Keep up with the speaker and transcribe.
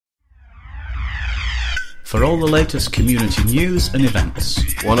for all the latest community news and events.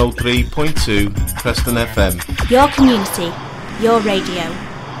 103.2 Preston FM. Your community, your radio.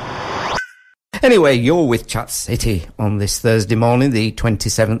 Anyway, you're with Chat City on this Thursday morning, the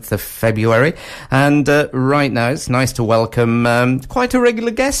 27th of February. And right now, it's nice to welcome quite a regular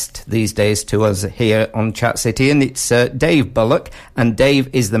guest these days to us here on Chat City. And it's Dave Bullock. And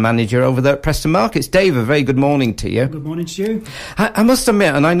Dave is the manager over there at Preston Markets. Dave, a very good morning to you. Good morning to you. I must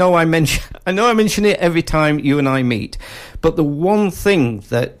admit, and I know I mention it every time you and I meet, but the one thing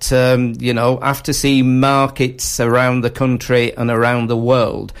that, after seeing markets around the country and around the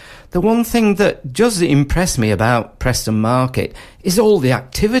world, the one thing that does impress me about Preston Market is all the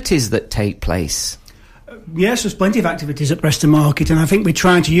activities that take place. Yes, there's plenty of activities at Preston Market, and I think we're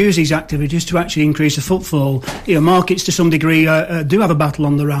trying to use these activities to actually increase the footfall. Markets to some degree do have a battle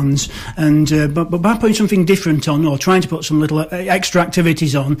on their hands, and but by putting something different on, or trying to put some little extra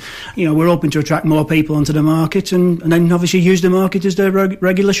activities on, we're hoping to attract more people onto the market, and then obviously use the market as their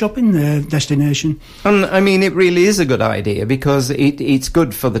regular shopping destination. And I mean, it really is a good idea because it's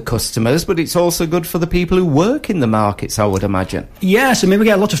good for the customers, but it's also good for the people who work in the markets, I would imagine. Yes, I mean, we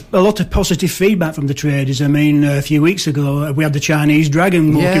get a lot of positive feedback from the traders. I mean, a few weeks ago, we had the Chinese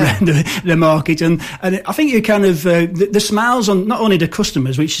dragon walking around the market, and I think you kind of, the smiles on not only the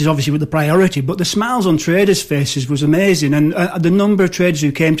customers, which is obviously the priority, but the smiles on traders' faces was amazing. And the number of traders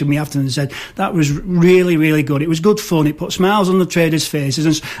who came to me after and said, that was really, really good. It was good fun. It put smiles on the traders'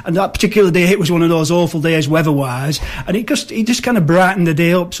 faces. And that particular day, it was one of those awful days weather-wise, and it just kind of brightened the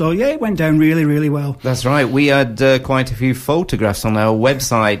day up. So, yeah, it went down really, really well. That's right. We had quite a few photographs on our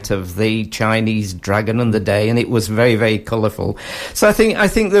website of the Chinese dragon and the day, and it was very, very colourful. So I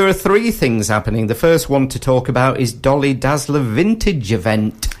think there are three things happening. The first one to talk about is Dolly Dazzler Vintage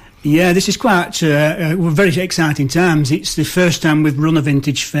Event. Yeah, this is quite very exciting times. It's the first time we've run a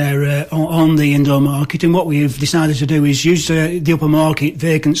vintage fair on the indoor market, and what we've decided to do is use the upper market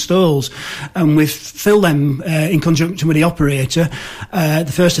vacant stalls, and we've filled them in conjunction with the operator.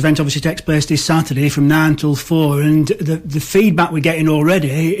 The first event obviously takes place this Saturday from 9 till 4, and the feedback we're getting already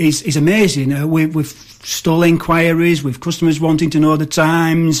is amazing. We've stall inquiries, with customers wanting to know the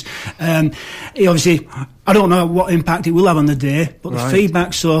times. Obviously, I don't know what impact it will have on the day, but the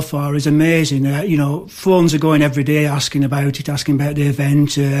feedback so far is amazing. Phones are going every day asking about the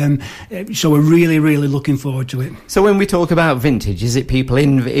event. So we're really, really looking forward to it. So when we talk about vintage, is it people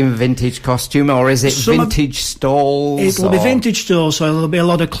in vintage costume, or is it vintage stalls? It'll be vintage stalls, so there'll be a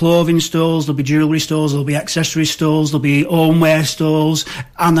lot of clothing stalls, there'll be jewellery stalls, there'll be accessory stalls, there'll be homeware stalls,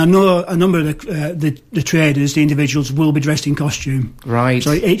 and I know a number of the traders, the individuals, will be dressed in costume. Right.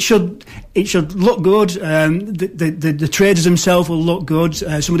 So it should look good. The traders themselves will look good.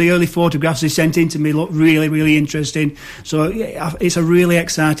 Some of the early photographs they sent in to me look really, really interesting. So it's a really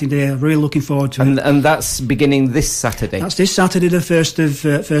exciting day. I'm really looking forward to it. And that's beginning this Saturday? That's this Saturday, the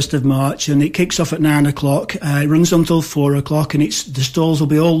 1st of March, and it kicks off at 9 o'clock. It runs until 4 o'clock, and the stalls will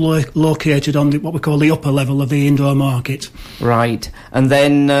be all located on what we call the upper level of the indoor market. Right. And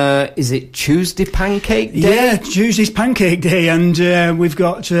then is it Tuesday Pancake Day? Yeah, Tuesday's Pancake Day, and we've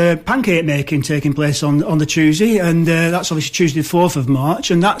got pancake making taking place on the Tuesday, and that's obviously Tuesday the 4th of March,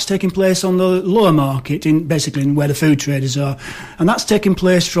 and that's taking place on the lower market, basically where the food traders are, and that's taking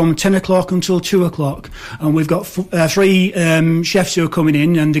place from 10 o'clock until 2 o'clock, and we've got three chefs who are coming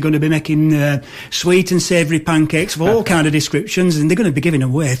in, and they're going to be making sweet and savoury pancakes of all kind of descriptions, and they're going to be giving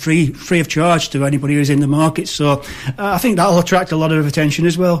away free of charge to anybody who's in the market. So I think that'll attract a lot of attention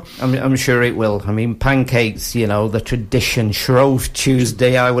as well. I'm sure it will. I mean, pancakes, the tradition, Shrove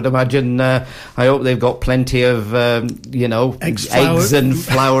Tuesday, I would imagine. I hope they've got plenty of, eggs and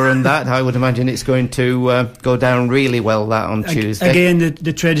flour and that. I would imagine it's going to go down really well, that on Tuesday. Again,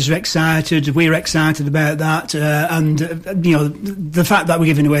 the traders are excited. We're excited about that. And the fact that we're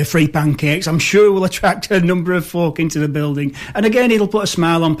giving away free pancakes, I'm sure will attract a number of folk into the building. And again, it'll put a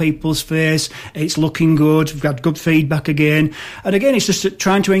smile on people's face. It's looking good. We've got good feedback again. And again, it's just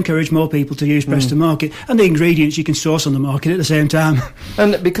trying to encourage more people to use Preston Market and the ingredients you can source on the market at the same time.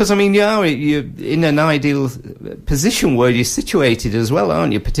 And because, you're in an ideal position where you're situated as well,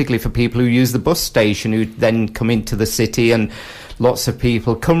 aren't you? Particularly for people who use the bus station, who then come into the city, and lots of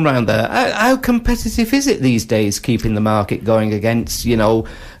people come round there. How competitive is it these days, keeping the market going against,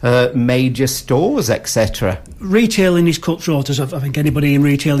 major stores, etc.? Retailing is cutthroat, as I think anybody in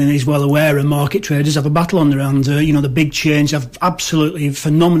retailing is well aware, and market traders have a battle on their hands. The big chains have absolutely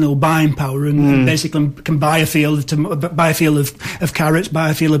phenomenal buying power, and basically can buy a field of carrots, buy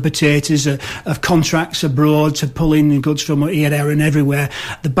a field of potatoes, of contracts abroad to pull in goods from here, there and everywhere.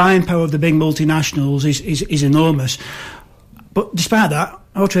 The buying power of the big multinationals is enormous. But despite that,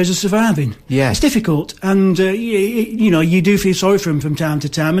 our traders are surviving. Yes. It's difficult, and you do feel sorry for them from time to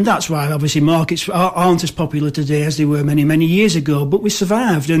time, and that's why obviously markets aren't as popular today as they were many, many years ago. But we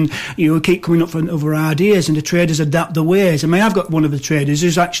survived, and we keep coming up with other ideas, and the traders adapt their ways. I mean, I've got one of the traders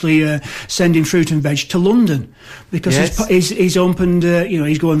who's actually sending fruit and veg to London because he's opened,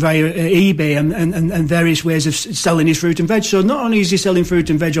 he's going via eBay and various ways of selling his fruit and veg. So not only is he selling fruit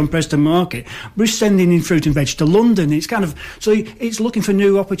and veg on Preston Market, but he's sending in fruit and veg to London. It's kind of so it's looking for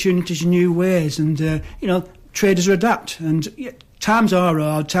new opportunities, new ways, and traders adapt. And times are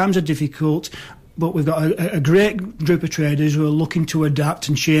hard, times are difficult, but we've got a great group of traders who are looking to adapt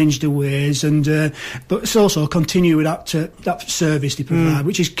and change their ways, and but it's also continue with that service they provide,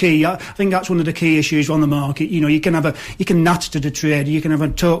 which is key. I think that's one of the key issues on the market. You can natter to the trader, you can have a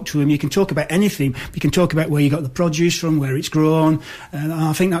talk to him, you can talk about anything. You can talk about where you got the produce from, where it's grown, and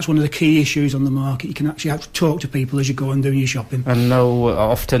I think that's one of the key issues on the market. You can actually have to talk to people as you go and do your shopping. And know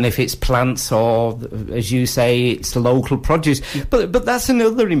often if it's plants or, as you say, it's local produce. Yeah. But that's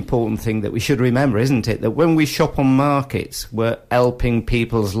another important thing that we should remember, isn't it? That when we shop on markets, we're helping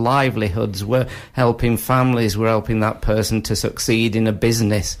people's livelihoods, we're helping families, we're helping that person to succeed in a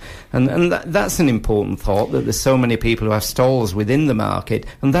business. And that's an important thought, that there's so many people who have stalls within the market,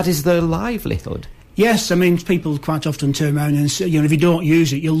 and that is their livelihood. Yes, I mean, people quite often turn around and say, if you don't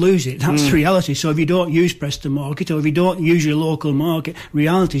use it, you'll lose it. That's the reality. So if you don't use Preston Market, or if you don't use your local market,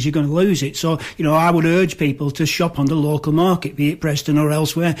 reality is you're going to lose it. So, I would urge people to shop on the local market, be it Preston or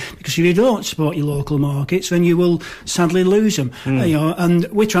elsewhere, because if you don't support your local markets, then you will sadly lose them. And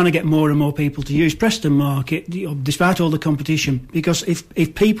we're trying to get more and more people to use Preston Market, despite all the competition, because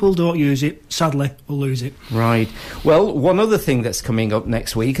if people don't use it, sadly, we'll lose it. Right. Well, one other thing that's coming up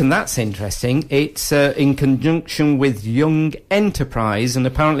next week, and that's interesting, it's in conjunction with Young Enterprise, and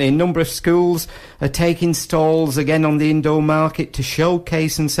apparently a number of schools are taking stalls again on the indoor market to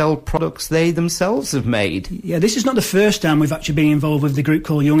showcase and sell products they themselves have made. Yeah, this is not the first time we've actually been involved with the group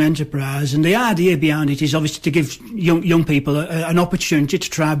called Young Enterprise, and the idea behind it is obviously to give young people an opportunity to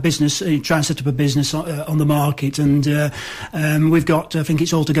try and set up a business on the market. And we've got, I think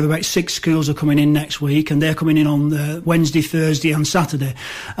it's altogether about 6 schools are coming in next week, and they're coming in on Wednesday, Thursday and Saturday,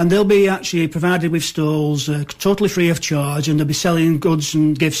 and they'll be actually provided with stalls totally free of charge, and they'll be selling goods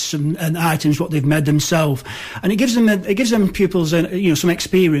and gifts and items what they've made themselves, and it gives them pupils some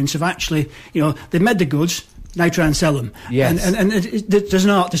experience of actually they've made the goods, now try and sell them. Yes. And there's an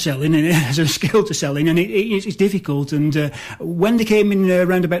art to selling, and there's a skill to selling, and it's difficult. And when they came in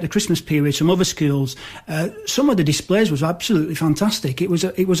around about the Christmas period, some other schools, some of the displays was absolutely fantastic. It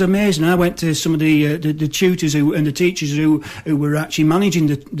was amazing. I went to some of the tutors and the teachers who were actually managing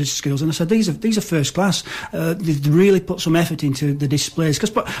the schools, and I said, these are first class. They've really put some effort into the displays,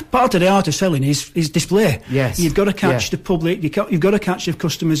 because part of the art of selling is display. Yes. You've got to catch the public. You've got to catch the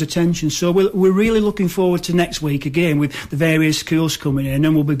customer's attention. So we're really looking forward to next week again with the various schools coming in,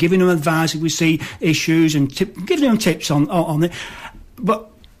 and we'll be giving them advice if we see issues and giving them tips on it.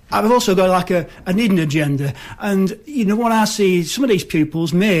 But I've also got like a hidden agenda, and what I see, some of these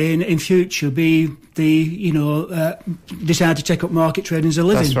pupils may in future be decide to take up market trading as a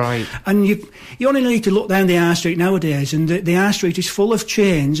living. That's right. And you only need to look down the high street nowadays, and the high street is full of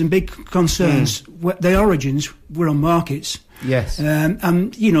chains and big concerns. Their origins were on markets. Yes.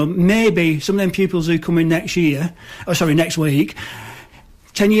 And maybe some of them pupils who come in next week,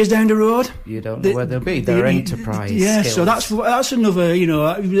 10 years down the road, you don't know where they'll be. They're enterprise skills. So that's another.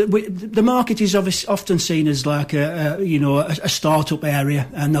 The market is often seen as like a start-up area,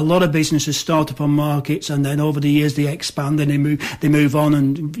 and a lot of businesses start up on markets, and then over the years they expand and they move on,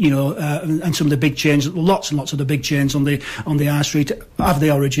 and and some of the big chains, lots and lots of the big chains on the high street have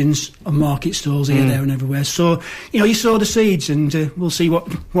the origins of market stalls here, there, and everywhere. So you sow the seeds, and we'll see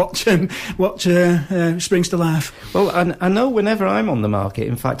what springs to life. Well, I know whenever I'm on the market.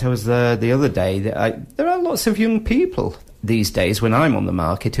 In fact, I was there the other day. There are lots of young people these days when I'm on the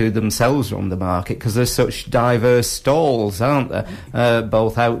market who themselves are on the market, because there's such diverse stalls, aren't there?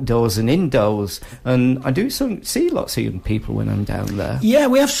 Both outdoors and indoors. And I do see lots of young people when I'm down there. Yeah,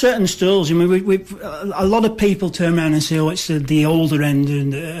 we have certain stalls. I mean, we've a lot of people turn around and say, oh, it's the older end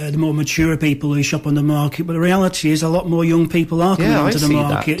and the more mature people who shop on the market. But the reality is a lot more young people are coming onto the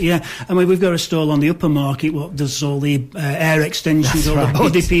market. That. Yeah, I mean, we've got a stall on the upper market what does all the air extensions, all the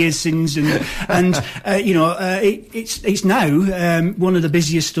body piercings, and it's now one of the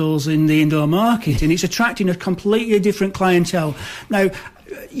busiest stalls in the indoor market, and it's attracting a completely different clientele. Now,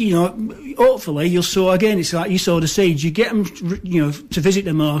 hopefully you'll sow again. It's like you sow the seeds. You get them, to visit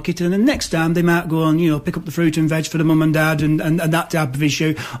the market, and the next time they might go and pick up the fruit and veg for the mum and dad and that type of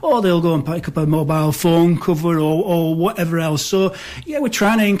issue, or they'll go and pick up a mobile phone cover or whatever else. So yeah, we're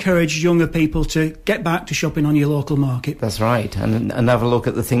trying to encourage younger people to get back to shopping on your local market. That's right, and have a look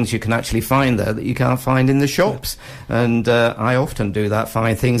at the things you can actually find there that you can't find in the shops. And I often do that,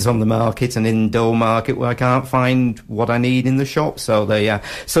 find things on the market and in Dole Market where I can't find what I need in the shop. So there you are.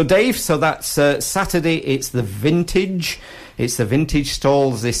 So Dave, so that's Saturday, it's the vintage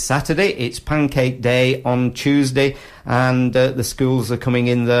stalls this Saturday. It's Pancake Day on Tuesday, and the schools are coming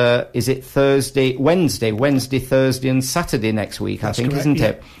in there. Is it Wednesday, Thursday and Saturday next week, I think, correct, isn't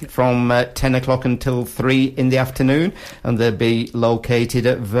it? Yeah. From 10 o'clock until 3 in the afternoon, and they'll be located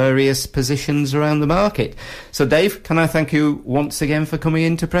at various positions around the market. So Dave, can I thank you once again for coming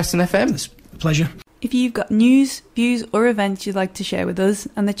in to Preston FM? It's a pleasure. If you've got news, views or events you'd like to share with us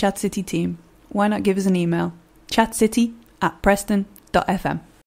and the Chat City team, why not give us an email? chatcity@preston.fm.